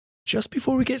Just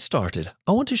before we get started,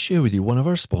 I want to share with you one of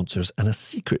our sponsors and a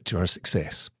secret to our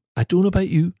success. I don't know about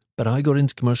you, but I got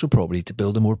into commercial property to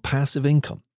build a more passive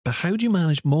income. But how do you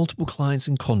manage multiple clients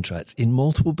and contracts in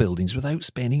multiple buildings without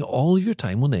spending all of your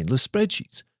time on endless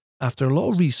spreadsheets? After a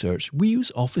lot of research, we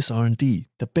use Office R&D,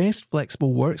 the best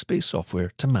flexible workspace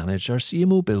software to manage our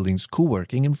CMO buildings,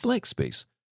 co-working and flex space.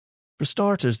 For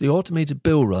starters, the automated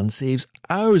bill run saves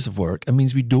hours of work and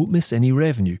means we don't miss any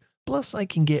revenue. Plus, I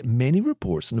can get many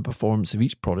reports on the performance of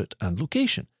each product and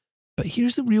location. But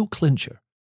here's the real clincher.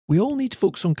 We all need to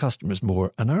focus on customers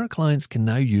more, and our clients can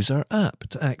now use our app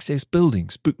to access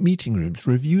buildings, book meeting rooms,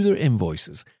 review their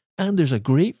invoices, and there's a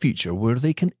great feature where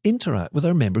they can interact with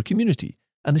our member community.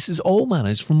 And this is all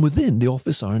managed from within the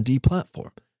Office R&D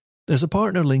platform. There's a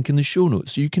partner link in the show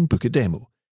notes so you can book a demo.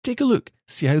 Take a look,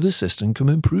 see how the system can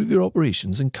improve your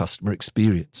operations and customer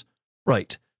experience.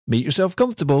 Right, make yourself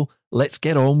comfortable. Let's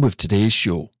get on with today's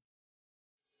show.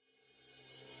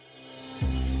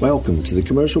 Welcome to the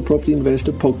Commercial Property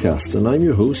Investor Podcast, and I'm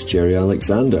your host, Jerry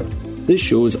Alexander. This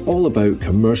show is all about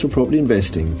commercial property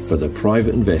investing for the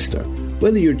private investor.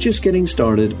 Whether you're just getting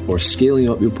started or scaling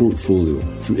up your portfolio,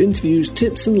 through interviews,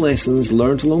 tips and lessons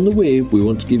learned along the way, we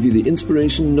want to give you the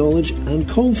inspiration, knowledge and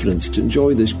confidence to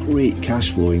enjoy this great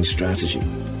cash flowing strategy.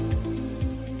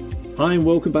 Hi and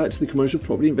welcome back to the Commercial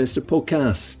Property Investor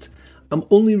Podcast. I'm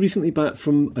only recently back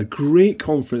from a great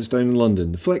conference down in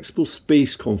London, the Flexible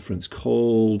Space Conference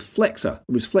called FlexSA.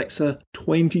 It was FlexSA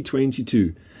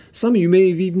 2022. Some of you may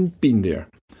have even been there.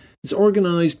 It's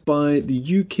organised by the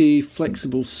UK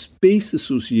Flexible Space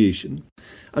Association.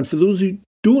 And for those who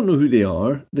don't know who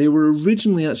they were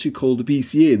originally actually called the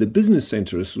BCA, the Business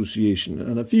Centre Association.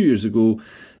 And a few years ago,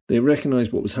 they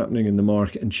recognised what was happening in the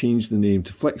market and changed the name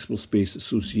to Flexible Space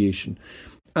Association.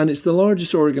 And it's the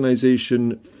largest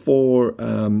organisation for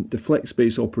the flex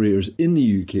space operators in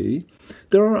the UK.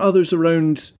 There are others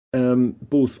around,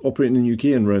 both operating in the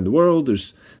UK and around the world.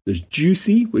 There's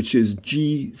Juicy, which is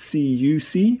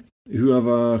GCUC, who have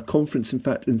a conference, in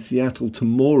fact, in Seattle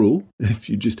tomorrow, if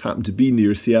you just happen to be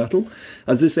near Seattle,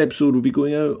 as this episode will be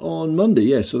going out on Monday.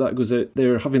 Yeah, so that goes out.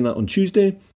 They're having that on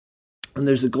Tuesday. And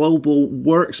there's the Global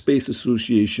Workspace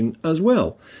Association as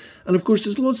well. And of course,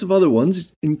 there's lots of other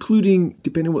ones, including,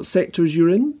 depending on what sectors you're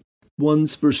in,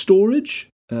 ones for storage.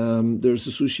 There's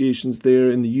associations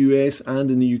there in the US and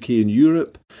in the UK and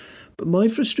Europe. But my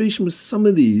frustration with some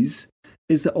of these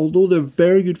is that although they're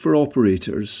very good for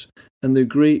operators and they're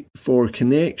great for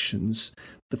connections,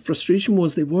 the frustration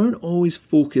was they weren't always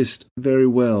focused very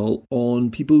well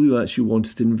on people who actually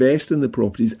wanted to invest in the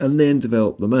properties and then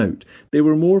develop them out. They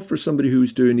were more for somebody who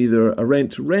was doing either a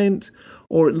rent-to-rent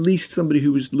or at least somebody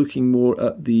who was looking more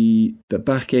at the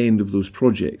back end of those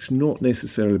projects, not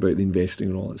necessarily about the investing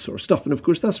and all that sort of stuff. And of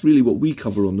course, that's really what we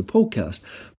cover on the podcast.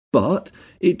 But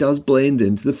it does blend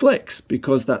into the flex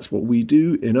because that's what we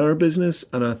do in our business.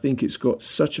 And I think it's got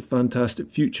such a fantastic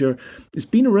future. It's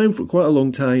been around for quite a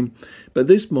long time, but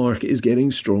this market is getting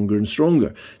stronger and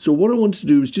stronger. So what I wanted to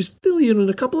do is just fill you in on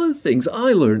a couple of the things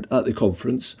I learned at the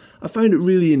conference. I found it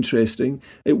really interesting.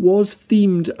 It was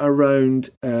themed around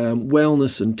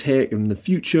wellness and tech and the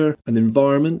future and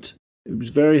environment. It was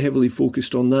very heavily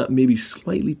focused on that, maybe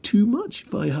slightly too much.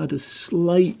 If I had a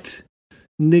slight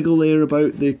niggle there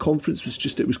about the conference,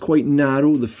 it was quite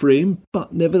narrow, the frame,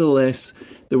 but nevertheless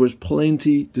there was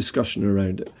plenty discussion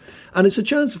around it. And it's a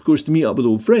chance, of course, to meet up with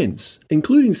old friends,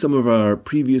 including some of our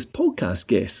previous podcast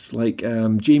guests, like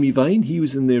Jamie Vine. He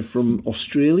was in there from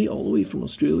Australia, all the way from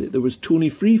Australia. There was Tony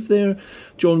Freeth there,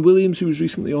 John Williams, who was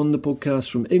recently on the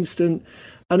podcast from Instant.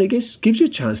 And I guess gives you a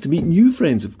chance to meet new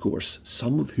friends, of course,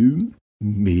 some of whom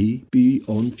may be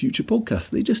on future podcasts.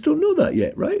 They just don't know that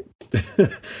yet, right?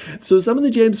 So some of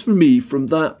the gems for me from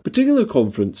that particular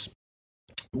conference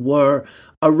were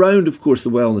around, of course, the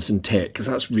wellness and tech, because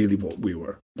that's really what we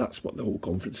were. That's what the whole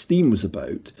conference theme was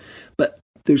about. But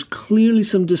there's clearly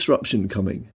some disruption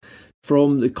coming.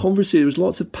 From the conversation, there was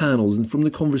lots of panels, and from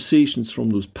the conversations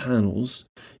from those panels,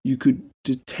 you could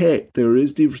detect there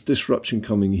is disruption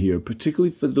coming here,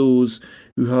 particularly for those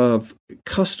who have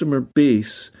customer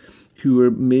base who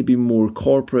are maybe more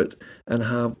corporate and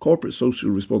have corporate social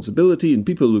responsibility, and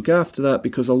people look after that,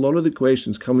 because a lot of the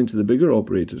questions coming to the bigger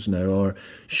operators now are,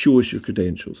 show us your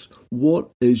credentials.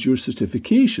 What is your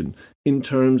certification in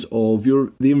terms of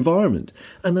the environment?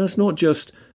 And that's not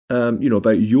just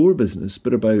about your business,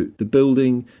 but about the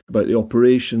building, about the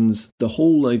operations, the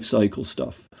whole life cycle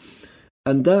stuff.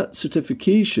 And that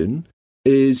certification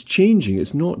is changing.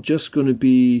 It's not just going to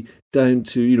be down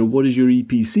to, what does your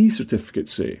EPC certificate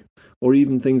say? or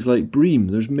even things like Bream.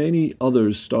 There's many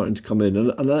others starting to come in,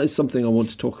 and that is something I want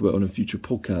to talk about on a future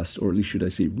podcast, or at least should I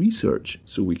say research,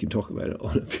 so we can talk about it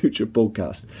on a future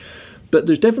podcast. But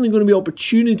there's definitely going to be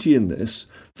opportunity in this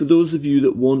for those of you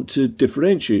that want to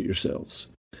differentiate yourselves,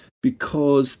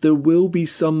 because there will be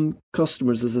some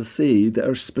customers, as I say, that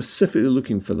are specifically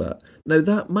looking for that. Now,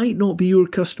 that might not be your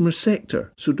customer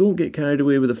sector, so don't get carried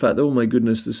away with the fact that, oh my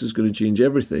goodness, this is going to change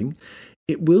everything.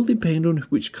 It will depend on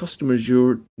which customers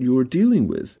you're dealing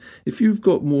with. If you've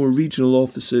got more regional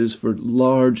offices for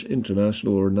large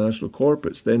international or national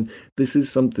corporates, then this is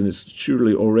something that's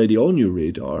surely already on your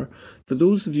radar. For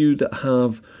those of you that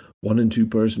have 1 and 2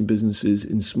 person businesses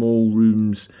in small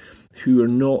rooms who are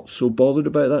not so bothered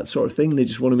about that sort of thing, they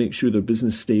just want to make sure their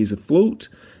business stays afloat,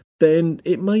 then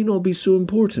it might not be so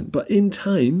important. But in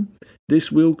time, this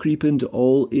will creep into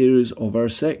all areas of our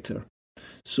sector.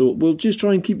 So we'll just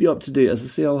try and keep you up to date. As I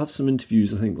say, I'll have some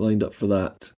interviews, I think, lined up for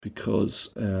that, because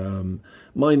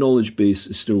my knowledge base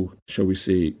is still, shall we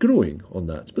say, growing on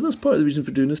that. But that's part of the reason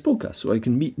for doing this podcast, so I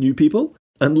can meet new people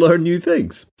and learn new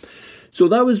things. So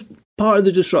that was part of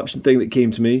the disruption thing that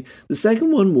came to me. The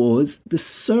second one was the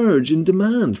surge in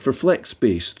demand for flex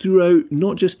space throughout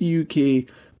not just the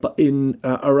UK, but in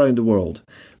around the world,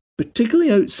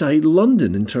 particularly outside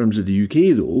London. In terms of the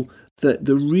UK, though, that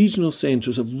the regional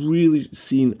centres have really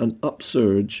seen an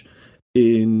upsurge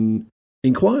in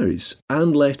inquiries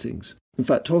and lettings. In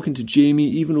fact, talking to Jamie,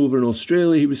 even over in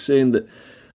Australia, he was saying that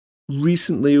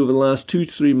recently, over the last 2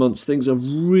 to 3 months, things have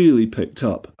really picked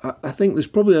up. I think there's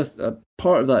probably a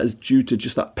part of that is due to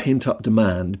just that pent-up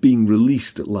demand being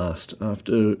released at last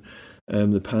after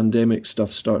the pandemic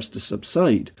stuff starts to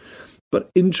subside.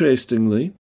 But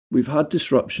interestingly, we've had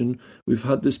disruption. We've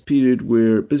had this period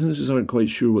where businesses aren't quite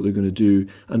sure what they're going to do,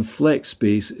 and flex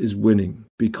space is winning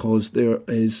because there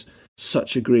is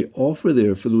such a great offer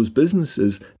there for those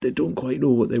businesses that don't quite know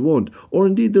what they want. Or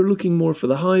indeed, they're looking more for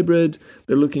the hybrid.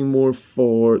 They're looking more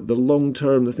for the long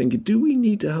term. They're thinking, do we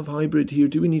need to have hybrid here?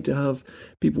 Do we need to have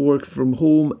people work from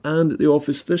home and at the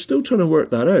office? They're still trying to work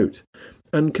that out.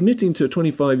 And committing to a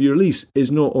 25-year lease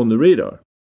is not on the radar.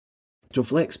 So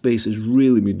flex space has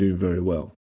really been doing very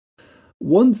well.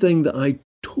 One thing that I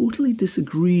totally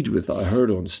disagreed with that I heard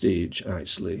on stage,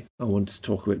 actually, I wanted to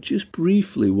talk about just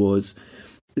briefly, was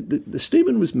the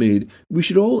statement was made, we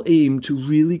should all aim to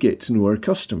really get to know our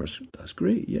customers. That's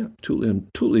great, yeah,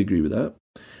 totally agree with that.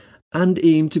 And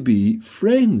aim to be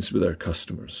friends with our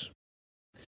customers.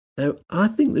 Now, I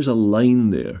think there's a line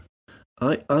there.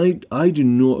 I do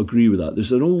not agree with that.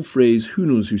 There's an old phrase, who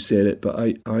knows who said it, but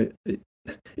it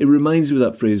reminds me of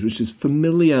that phrase, which is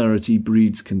familiarity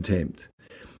breeds contempt.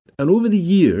 And over the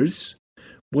years,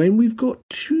 when we've got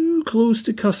too close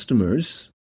to customers,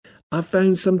 I've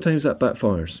found sometimes that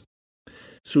backfires.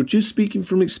 So just speaking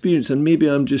from experience, and maybe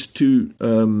I'm just too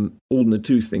old in the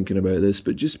tooth thinking about this,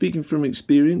 but just speaking from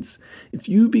experience, if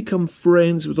you become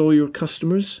friends with all your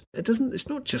customers, it's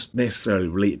not just necessarily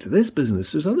related to this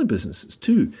business, there's other businesses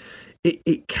too.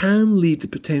 It can lead to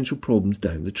potential problems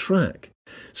down the track.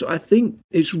 So I think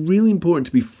it's really important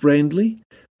to be friendly,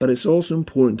 but it's also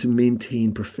important to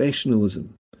maintain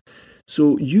professionalism.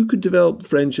 So you could develop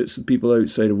friendships with people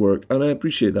outside of work, and I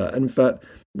appreciate that. In fact,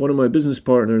 one of my business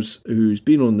partners who's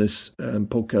been on this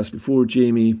podcast before,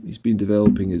 Jamie, he's been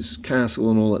developing his castle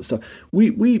and all that stuff.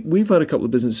 We've had a couple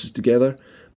of businesses together,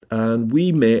 and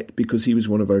we met because he was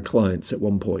one of our clients at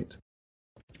one point.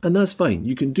 And that's fine,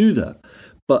 you can do that.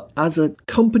 But as a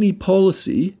company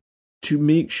policy, to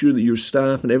make sure that your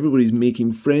staff and everybody's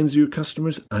making friends with your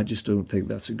customers, I just don't think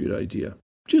that's a good idea.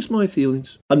 Just my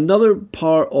feelings. Another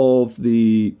part of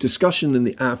the discussion in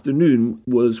the afternoon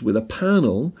was with a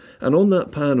panel, and on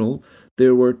that panel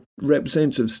there were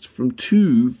representatives from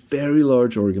 2 very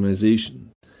large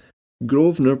organisations,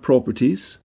 Grosvenor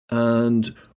Properties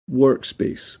and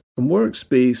Workspace. And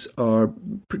Workspace are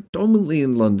predominantly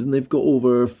in London. They've got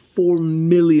over 4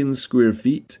 million square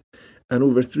feet and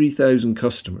over 3,000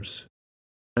 customers.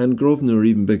 And Grosvenor are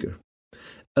even bigger.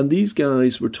 And these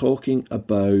guys were talking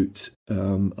about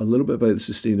a little bit about the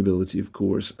sustainability, of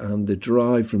course, and the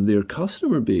drive from their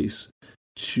customer base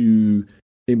to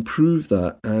improve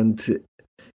that and to,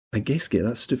 I guess, get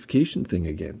that certification thing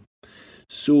again.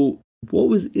 So what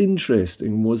was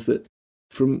interesting was that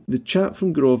from the chap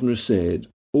from Grosvenor said,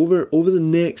 over the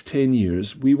next 10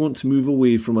 years, we want to move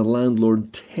away from a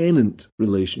landlord-tenant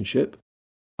relationship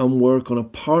and work on a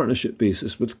partnership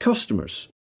basis with customers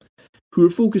who are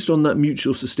focused on that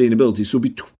mutual sustainability. So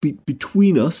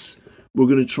between us, we're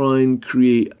going to try and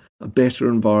create a better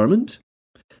environment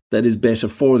that is better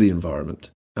for the environment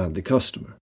and the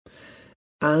customer.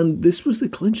 And this was the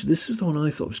clincher. This is the one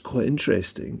I thought was quite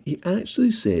interesting. He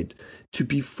actually said to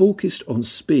be focused on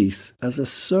space as a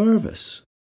service.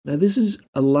 Now, this is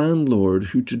a landlord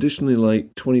who traditionally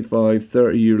liked 25,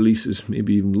 30-year leases,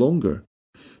 maybe even longer,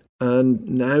 and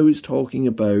now is talking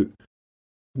about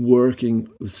working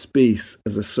with space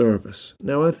as a service.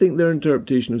 Now, I think their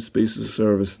interpretation of space as a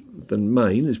service than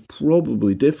mine is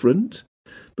probably different,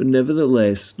 but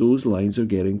nevertheless, those lines are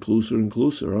getting closer and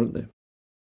closer, aren't they?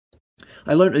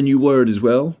 I learnt a new word as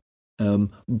well,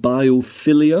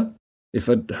 biophilia. If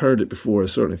I'd heard it before,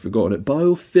 I've certainly forgotten it.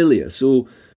 Biophilia. So,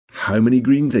 how many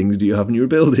green things do you have in your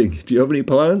building? Do you have any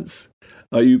plants?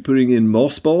 Are you putting in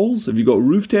moss balls? Have you got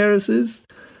roof terraces?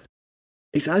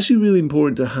 It's actually really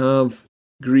important to have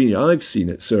greenery. I've seen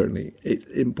it, certainly. It's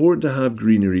important to have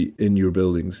greenery in your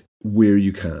buildings where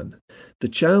you can. The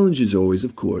challenge is always,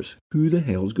 of course, who the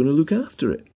hell's going to look after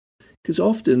it? Because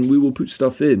often we will put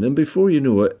stuff in and before you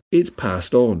know it, it's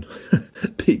passed on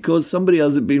because somebody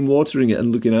hasn't been watering it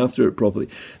and looking after it properly.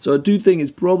 So I do think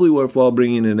it's probably worthwhile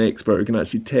bringing in an expert who can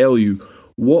actually tell you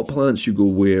what plants should go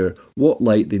where, what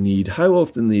light they need, how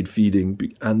often they need feeding,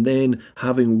 and then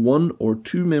having 1 or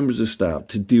 2 members of staff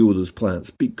to deal with those plants,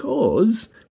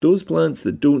 because those plants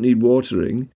that don't need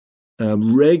watering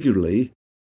regularly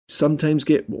sometimes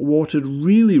get watered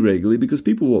really regularly because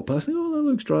people walk past and oh, that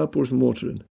looks dry, I'll pour some water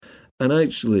in. And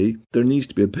actually, there needs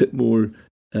to be a bit more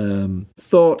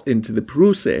thought into the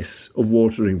process of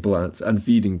watering plants and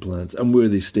feeding plants and where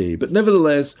they stay. But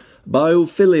nevertheless,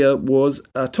 biophilia was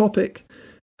a topic,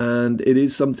 and it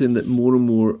is something that more and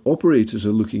more operators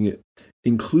are looking at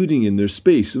including in their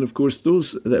space. And of course,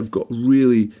 those that have got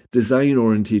really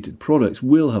design-orientated products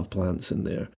will have plants in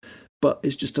there. But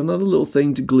it's just another little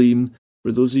thing to glean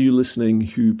for those of you listening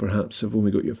who perhaps have only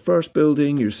got your first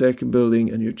building, your second building,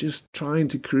 and you're just trying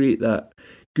to create that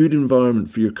good environment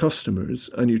for your customers,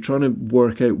 and you're trying to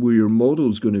work out where your model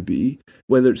is going to be,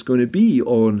 whether it's going to be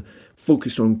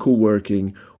focused on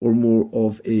co-working or more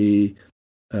of a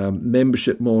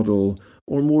membership model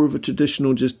or more of a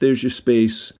traditional just there's your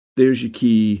space, there's your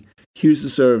key, here's the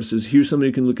services, here's somebody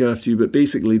who can look after you, but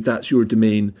basically that's your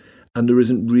domain and there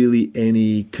isn't really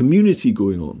any community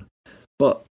going on.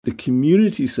 But the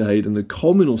community side and the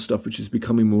communal stuff, which is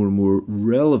becoming more and more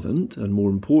relevant and more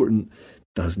important,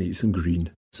 does need some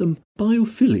green, some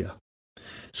biophilia.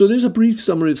 So there's a brief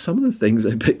summary of some of the things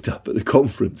I picked up at the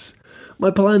conference.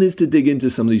 My plan is to dig into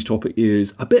some of these topic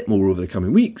areas a bit more over the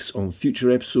coming weeks on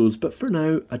future episodes, but for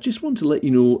now, I just want to let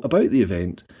you know about the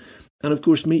event and of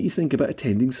course make you think about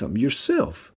attending some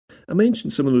yourself. I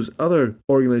mentioned some of those other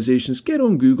organisations. Get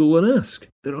on Google and ask.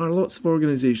 There are lots of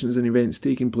organisations and events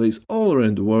taking place all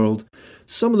around the world.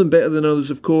 Some of them better than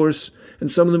others, of course, and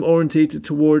some of them orientated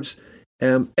towards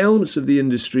elements of the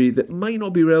industry that might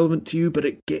not be relevant to you, but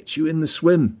it gets you in the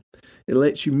swim. It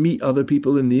lets you meet other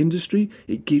people in the industry.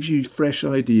 It gives you fresh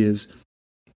ideas.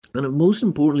 And most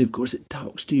importantly, of course, it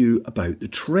talks to you about the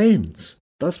trends.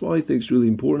 That's what I think is really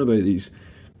important about these.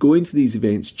 Going to these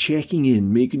events, checking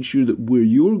in, making sure that where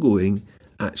you're going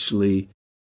actually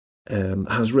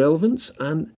has relevance.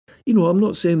 And, you know, I'm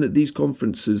not saying that these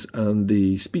conferences and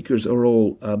the speakers are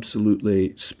all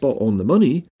absolutely spot on the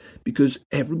money because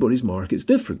everybody's market's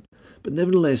different. But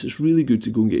nevertheless, it's really good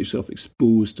to go and get yourself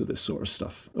exposed to this sort of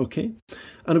stuff, okay?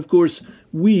 And of course,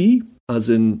 we, as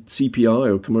in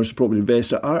CPI or Commercial Property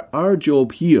Investor, our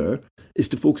job here is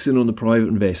to focus in on the private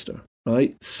investor,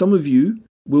 right? Some of you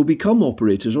will become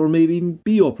operators or maybe even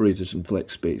be operators in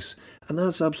FlexSpace. And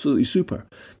that's absolutely super.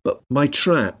 But my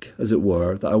track, as it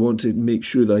were, that I want to make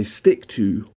sure that I stick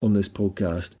to on this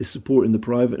podcast is supporting the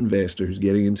private investor who's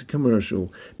getting into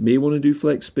commercial, may want to do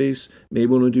FlexSpace, may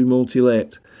want to do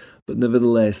multi-let, but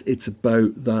nevertheless, it's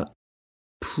about that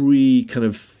kind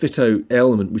of fit-out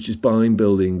element, which is buying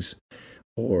buildings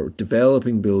or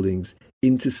developing buildings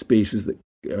into spaces that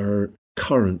are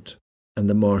current and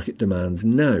the market demands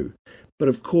now. But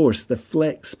of course, the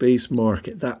flex space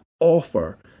market, that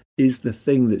offer, is the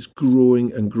thing that's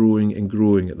growing and growing and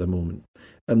growing at the moment.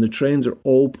 And the trends are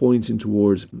all pointing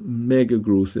towards mega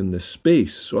growth in this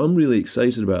space. So I'm really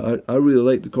excited about it. I really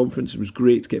liked the conference. It was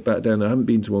great to get back down. I haven't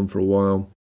been to one for a while.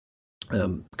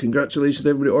 Congratulations to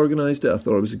everybody who organised it. I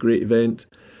thought it was a great event.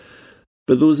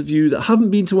 For those of you that haven't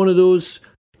been to one of those,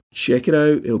 check it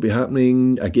out. It'll be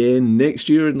happening again next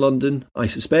year in London, I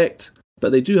suspect.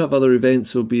 But they do have other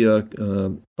events. There'll be a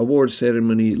award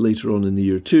ceremony later on in the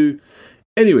year too.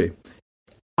 Anyway,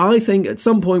 I think at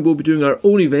some point we'll be doing our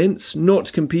own events, not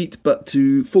to compete, but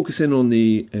to focus in on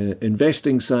the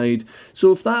investing side.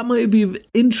 So if that might be of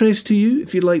interest to you,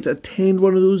 if you'd like to attend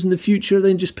one of those in the future,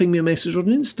 then just ping me a message on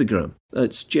Instagram.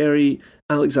 It's Jerry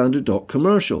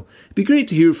jerryalexander.commercial. It'd be great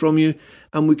to hear from you,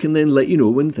 and we can then let you know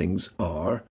when things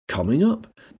are coming up.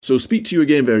 So speak to you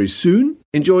again very soon.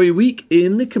 Enjoy your week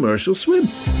in the commercial swim.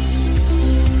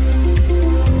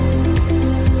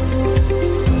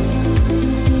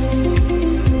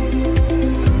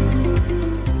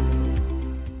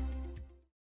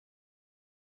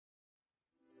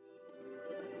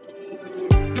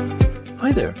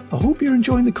 Hi there, I hope you're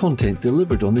enjoying the content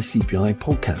delivered on the CPI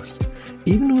podcast.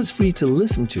 Even though it's free to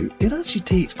listen to, it actually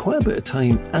takes quite a bit of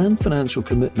time and financial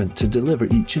commitment to deliver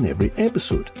each and every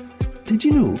episode. Did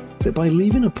you know that by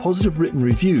leaving a positive written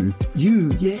review, you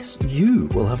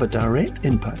will have a direct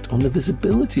impact on the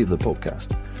visibility of the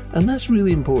podcast? And that's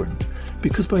really important,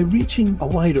 because by reaching a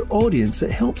wider audience,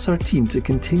 it helps our team to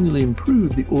continually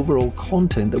improve the overall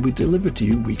content that we deliver to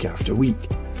you week after week.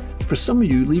 For some of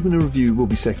you, leaving a review will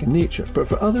be second nature, but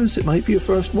for others, it might be a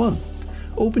first one.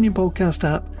 Open your podcast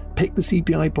app, pick the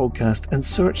CPI podcast and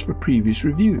search for previous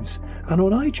reviews. And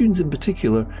on iTunes in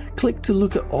particular, click to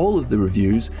look at all of the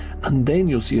reviews, and then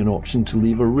you'll see an option to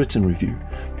leave a written review.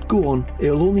 Go on,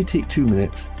 it'll only take 2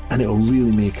 minutes and it'll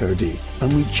really make our day.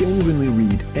 And we genuinely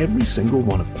read every single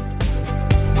one of them.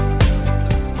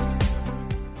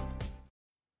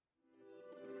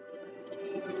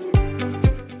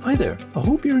 Hi there, I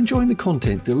hope you're enjoying the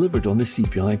content delivered on the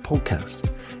CPI podcast.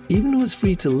 Even though it's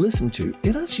free to listen to,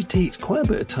 it actually takes quite a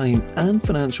bit of time and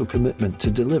financial commitment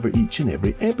to deliver each and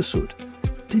every episode.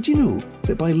 Did you know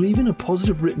that by leaving a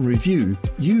positive written review,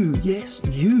 you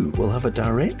will have a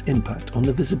direct impact on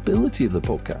the visibility of the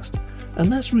podcast? And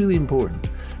that's really important,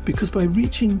 because by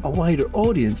reaching a wider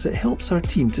audience, it helps our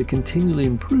team to continually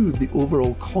improve the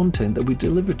overall content that we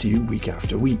deliver to you week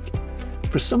after week.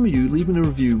 For some of you, leaving a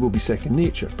review will be second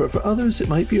nature, but for others, it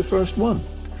might be a first one.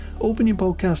 Open your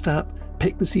podcast app,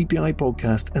 pick the CPI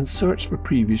podcast and search for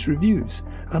previous reviews.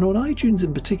 And on iTunes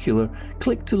in particular,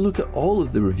 click to look at all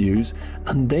of the reviews,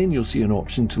 and then you'll see an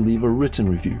option to leave a written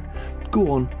review.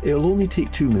 Go on, it'll only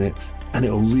take 2 minutes and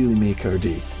it'll really make our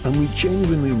day. And we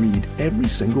genuinely read every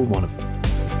single one of them.